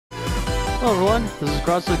Hello everyone, this is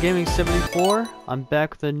Crossroad Gaming 74. I'm back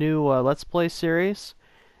with a new Let's Play series.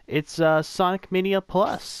 It's Sonic Mania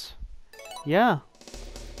Plus. Yeah,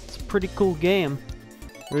 it's a pretty cool game.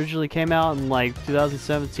 Originally came out in like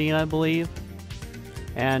 2017, I believe.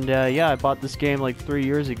 And yeah, I bought this game like 3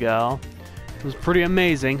 years ago. It was pretty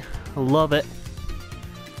amazing. I love it.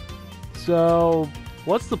 So,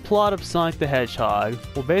 what's the plot of Sonic the Hedgehog?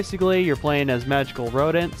 Well, basically, you're playing as magical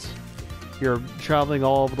rodents. You're traveling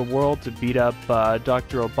all over the world to beat up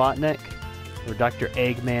Dr. Robotnik, or Dr.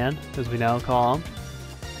 Eggman, as we now call him,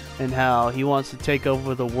 and how he wants to take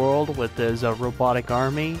over the world with his robotic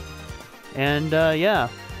army. And yeah,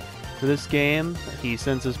 for this game, he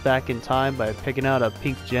sends us back in time by picking out a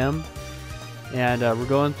pink gem, and we're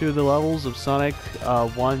going through the levels of Sonic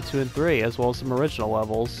 1, 2, and 3, as well as some original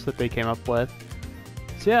levels that they came up with.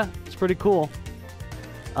 So yeah, it's pretty cool.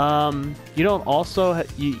 You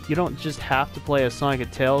don't just have to play as Sonic and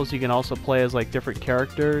Tails, you can also play as like different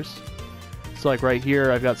characters. So like right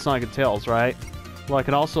here I've got Sonic and Tails, right? Well, I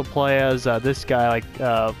can also play as this guy, like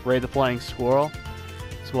Ray the Flying Squirrel,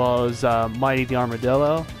 as well as Mighty the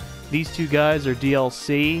Armadillo. These two guys are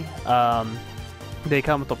DLC. They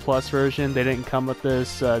come with the Plus version, they didn't come with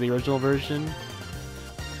this, the original version.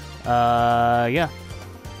 Yeah.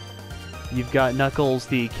 You've got Knuckles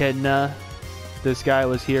the Echidna. This guy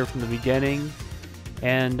was here from the beginning,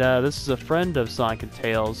 and this is a friend of Sonic and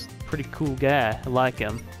Tails. Pretty cool guy, I like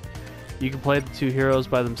him. You can play the two heroes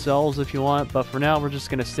by themselves if you want, but for now we're just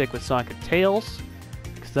going to stick with Sonic and Tails,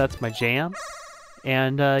 because that's my jam.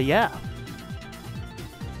 And yeah.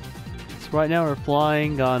 So right now we're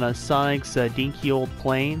flying on Sonic's dinky old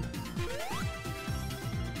plane.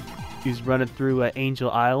 He's running through Angel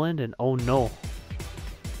Island, and oh no.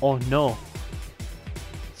 Oh no.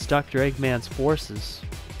 Dr. Eggman's forces.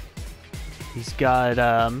 He's got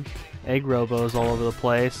egg robos all over the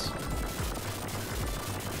place.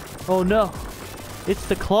 Oh no! It's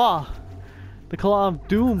the Claw! The Claw of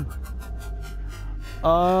Doom!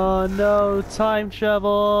 Oh no! Time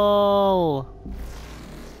travel!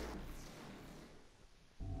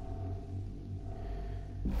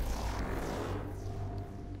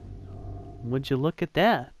 Would you look at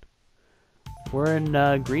that? We're in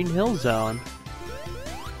Green Hill Zone.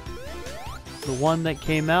 The one that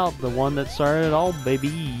came out, the one that started it all,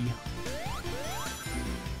 baby.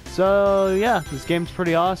 So yeah, this game's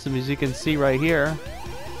pretty awesome, as you can see right here.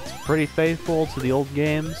 It's pretty faithful to the old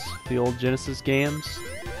games, the old Genesis games.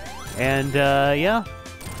 And yeah,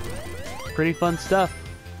 pretty fun stuff.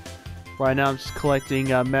 Right now I'm just collecting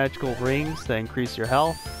magical rings that increase your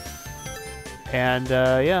health. And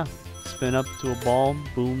yeah, spin up to a ball,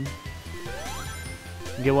 boom.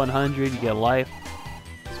 You get 100, you get life.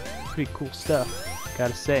 Pretty cool stuff,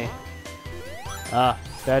 gotta say. Ah,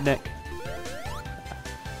 bad neck.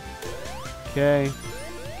 Okay,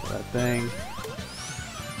 get that thing.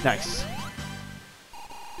 Nice.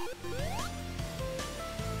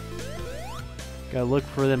 Gotta look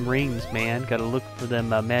for them rings, man. Gotta look for them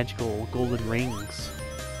magical golden rings.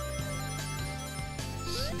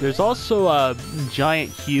 There's also giant,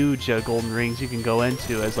 huge golden rings you can go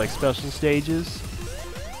into as like special stages,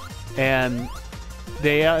 and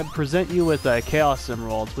they present you with Chaos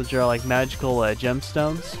Emeralds, which are like magical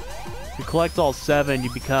gemstones. If you collect all 7,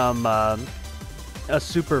 you become a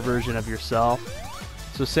super version of yourself.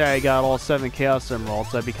 So say I got all 7 Chaos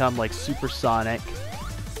Emeralds, I become like Super Sonic,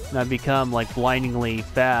 and I become like blindingly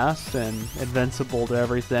fast and invincible to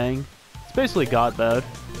everything. It's basically God mode.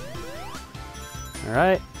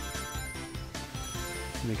 Alright.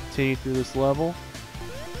 Let me continue through this level.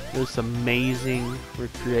 There's some amazing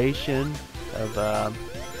recreation of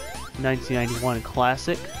 1991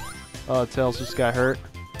 classic. Oh, Tails just got hurt.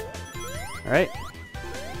 Alright.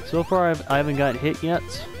 So far I haven't gotten hit yet.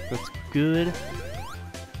 That's good.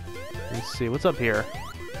 Let's see, what's up here?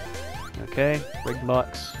 Okay, rig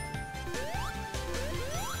box.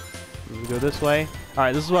 We go this way.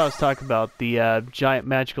 Alright, this is what I was talking about, the giant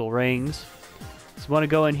magical rings. So you want to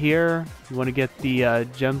go in here, you want to get the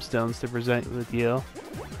gemstones to present with you.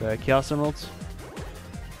 The Chaos Emeralds.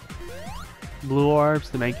 Blue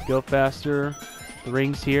orbs to make you go faster. The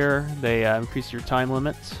rings here, they increase your time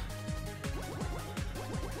limits.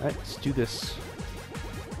 Alright, let's do this.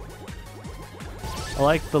 I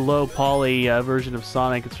like the low poly version of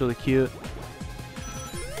Sonic, it's really cute.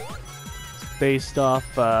 It's based off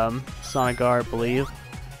Sonic R, I believe.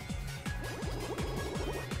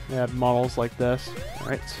 They have models like this.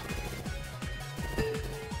 Alright.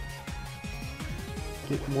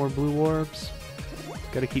 Get more blue orbs.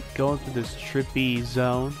 Gotta keep going through this trippy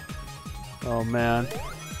zone. Oh man.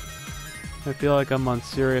 I feel like I'm on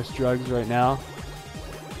serious drugs right now.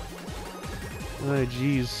 Oh,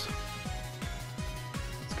 jeez.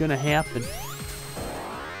 It's gonna happen.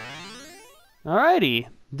 Alrighty,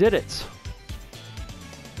 did it.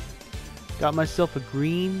 Got myself a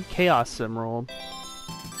green Chaos Emerald.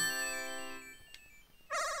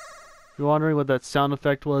 If you're wondering what that sound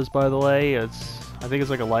effect was, by the way, I think it's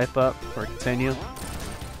like a life up or continue.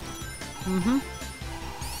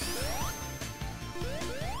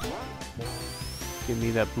 Give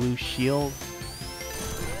me that blue shield.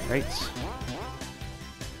 Right.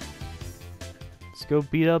 Let's go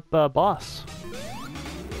beat up boss.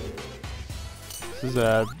 This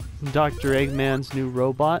is Dr. Eggman's new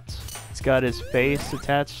robot. It's got his face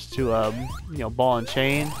attached to a ball and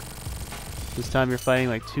chain. This time you're fighting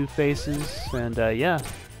like two faces, and yeah,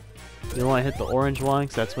 you don't want to hit the orange one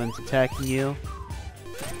because that's when it's attacking you.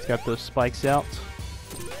 It's got those spikes out.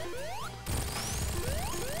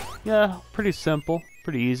 Yeah, pretty simple,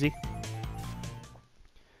 pretty easy.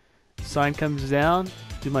 Sign comes down,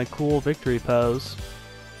 do my cool victory pose.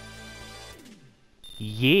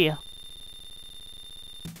 Yeah.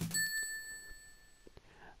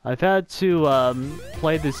 I've had to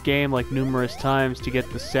play this game like numerous times to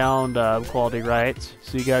get the sound quality right,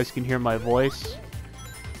 so you guys can hear my voice.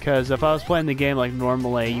 Because if I was playing the game like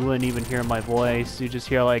normally, you wouldn't even hear my voice. You just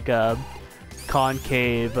hear like a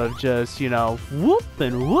concave of just, whoop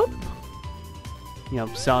and whoop.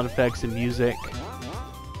 Sound effects and music.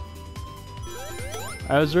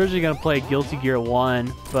 I was originally going to play Guilty Gear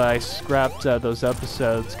 1, but I scrapped those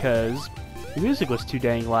episodes because the music was too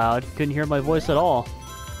dang loud. Couldn't hear my voice at all.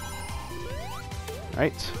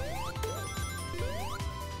 Right.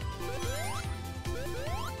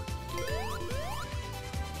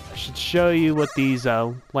 I should show you what these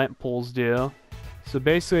lamp poles do. So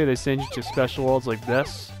basically they send you to special worlds like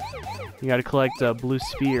this. You gotta collect blue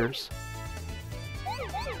spheres.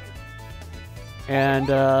 And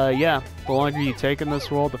yeah, the longer you take in this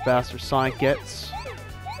world, the faster Sonic gets.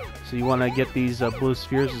 So you want to get these blue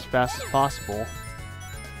spheres as fast as possible.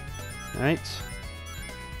 Alright.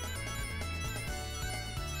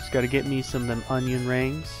 Just gotta get me some of them onion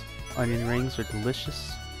rings. Onion rings are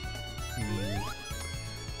delicious.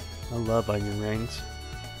 I love onion rings.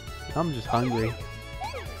 I'm just hungry.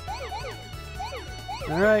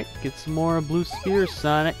 Alright, get some more blue spheres,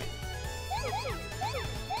 Sonic.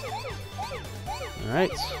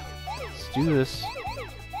 Alright, let's do this.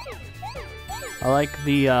 I like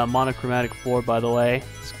the monochromatic floor, by the way.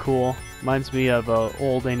 It's cool. Reminds me of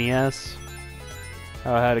old NES.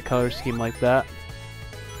 How I had a color scheme like that.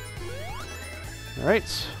 Alright.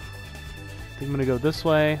 I think I'm gonna go this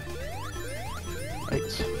way.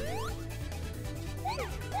 Right.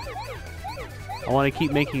 I want to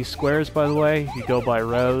keep making squares, by the way. If you go by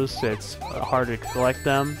rows, it's harder to collect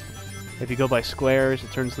them. If you go by squares,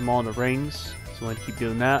 it turns them all into rings. So I want to keep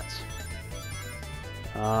doing that.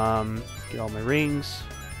 Get all my rings.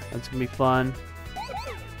 That's gonna be fun.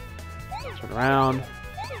 Turn around.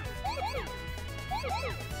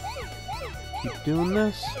 Keep doing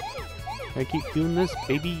this. I keep doing this,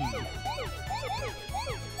 baby.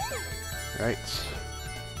 Right.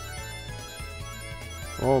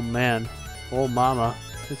 Oh man. Oh mama.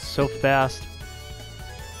 It's so fast.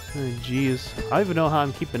 Oh jeez. I don't even know how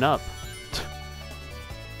I'm keeping up.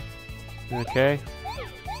 Okay.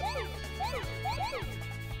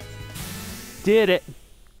 Did it!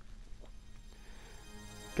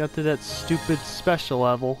 Got to that stupid special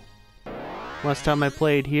level. Last time I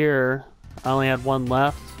played here, I only had one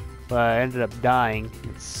left, but I ended up dying.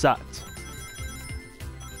 It sucked.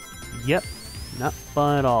 Yep, not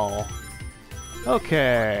fun at all.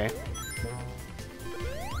 Okay.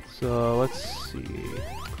 So, let's see.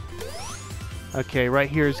 Okay, right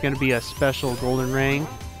here is going to be a special golden ring.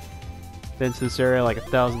 Been to this area like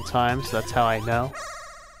 1,000 times, so that's how I know.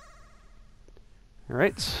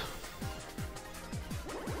 Alright.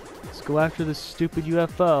 Let's go after this stupid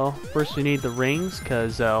UFO. First we need the rings,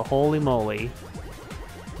 because holy moly.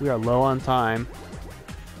 We are low on time.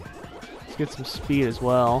 Let's get some speed as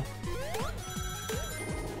well.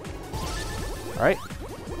 Alright.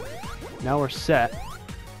 Now we're set.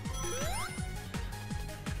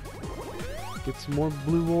 Get some more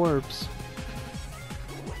blue orbs.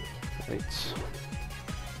 Right.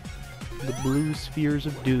 The blue spheres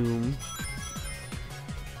of doom.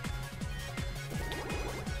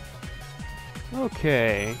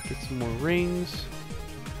 Okay, get some more rings.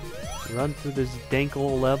 Run through this dank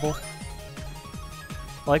old level.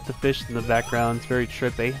 I like the fish in the background, it's very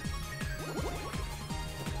trippy.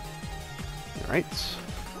 Alright.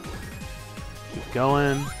 Keep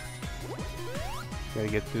going. Gotta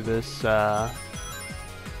get through this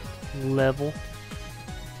level.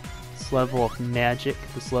 This level of magic,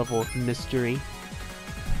 this level of mystery.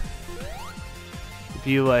 If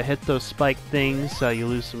you hit those spike things, you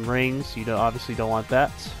lose some rings. You obviously don't want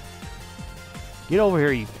that. Get over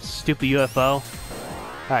here, you stupid UFO.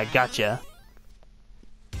 Alright, gotcha.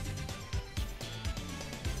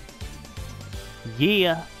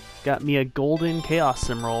 Yeah! Got me a golden Chaos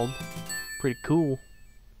Emerald. Pretty cool.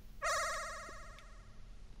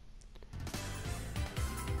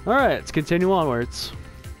 Alright, let's continue onwards.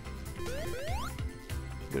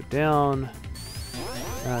 Go down.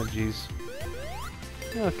 Oh, jeez.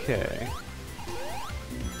 Okay.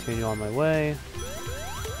 Continue on my way.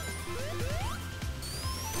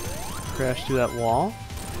 Crash through that wall.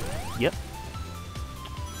 Yep.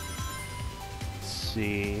 Let's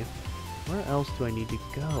see. Where else do I need to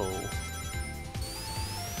go?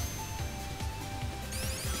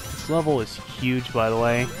 This level is huge, by the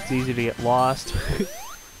way. It's easy to get lost.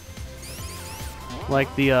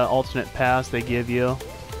 Like the alternate pass they give you.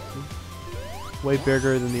 Way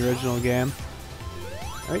bigger than the original game.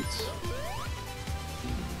 Right.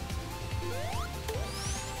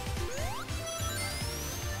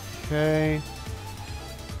 Okay. I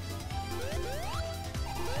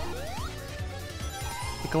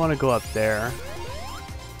think I want to go up there.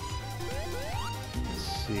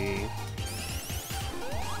 Let's see.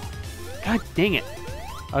 God dang it.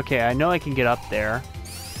 Okay, I know I can get up there.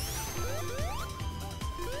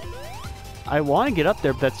 I want to get up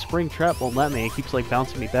there, but that spring trap won't let me. It keeps, like,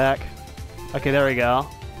 bouncing me back. Okay, there we go.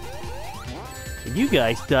 And you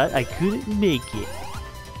guys thought I couldn't make it.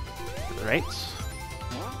 Alright. Let's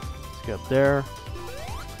go up there.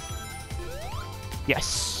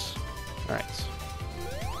 Yes! Alright.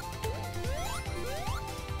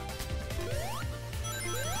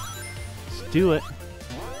 Let's do it.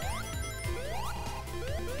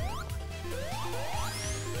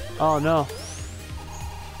 Oh, no.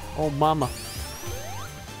 Oh, mama.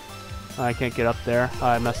 I can't get up there.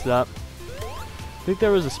 I messed it up. I think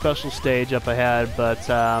there was a special stage up ahead, but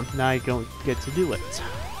now I don't get to do it.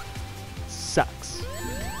 Sucks.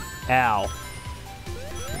 Ow.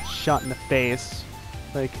 Shot in the face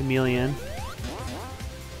by a chameleon.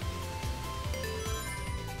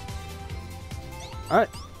 Alright,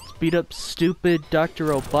 let's beat up stupid Dr.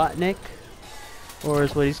 Robotnik. Or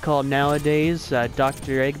is what he's called nowadays,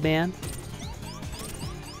 Dr. EggMan.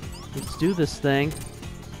 Let's do this thing.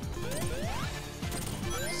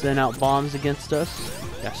 Send out bombs against us.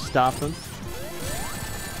 Gotta stop him.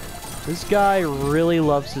 This guy really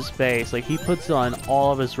loves his face. Like, he puts on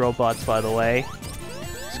all of his robots, by the way.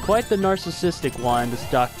 He's quite the narcissistic one, this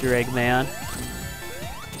Dr. EggMan.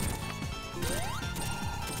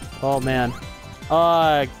 Oh, man.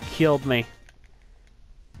 Ah, killed me.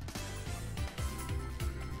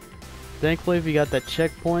 Thankfully, we got that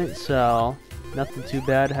checkpoint, so nothing too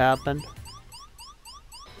bad happened.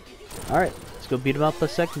 Alright, let's go beat him up a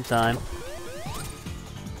second time.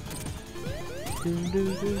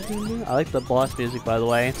 I like the boss music, by the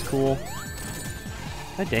way. It's cool.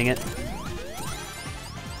 God dang it.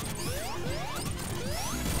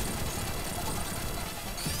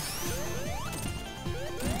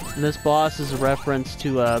 And this boss is a reference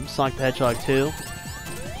to Sonic the Hedgehog 2.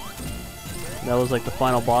 That was like the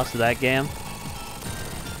final boss of that game.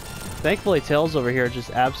 Thankfully, Tails over here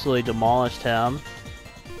just absolutely demolished him.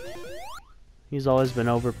 He's always been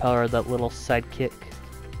overpowered, that little sidekick.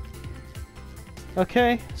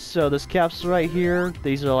 Okay, so this capsule right here,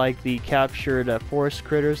 these are like the captured forest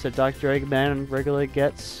critters that Dr. EggMan regularly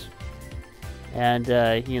gets. And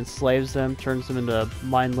he enslaves them, turns them into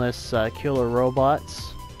mindless killer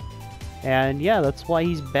robots. And yeah, that's why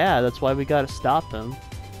he's bad. That's why we gotta stop him.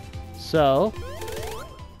 So,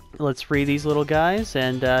 let's free these little guys,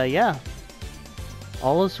 and yeah,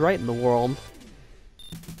 all is right in the world.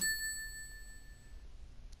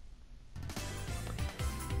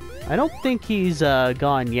 I don't think he's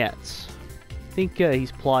gone yet. I think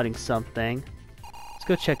he's plotting something. Let's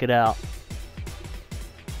go check it out.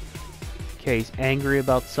 Okay, he's angry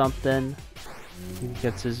about something. He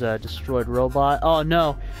gets his destroyed robot. Oh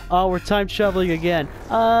no! Oh, we're time traveling again.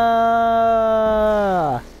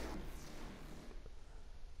 Ah!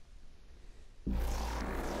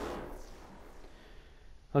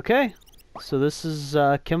 Okay, so this is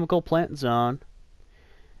Chemical Plant Zone.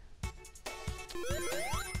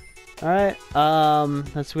 Alright,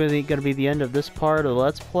 that's really gonna be the end of this part of the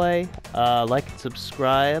Let's Play. Like and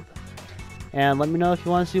subscribe, and let me know if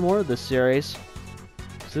you want to see more of this series.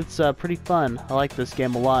 'Cause it's pretty fun. I like this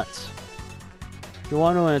game a lot. If you're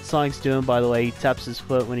wondering what Sonic's doing, by the way, he taps his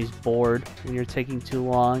foot when he's bored, when you're taking too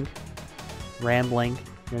long, rambling,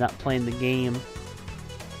 you're not playing the game.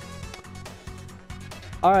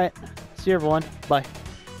 Alright, see you everyone, bye.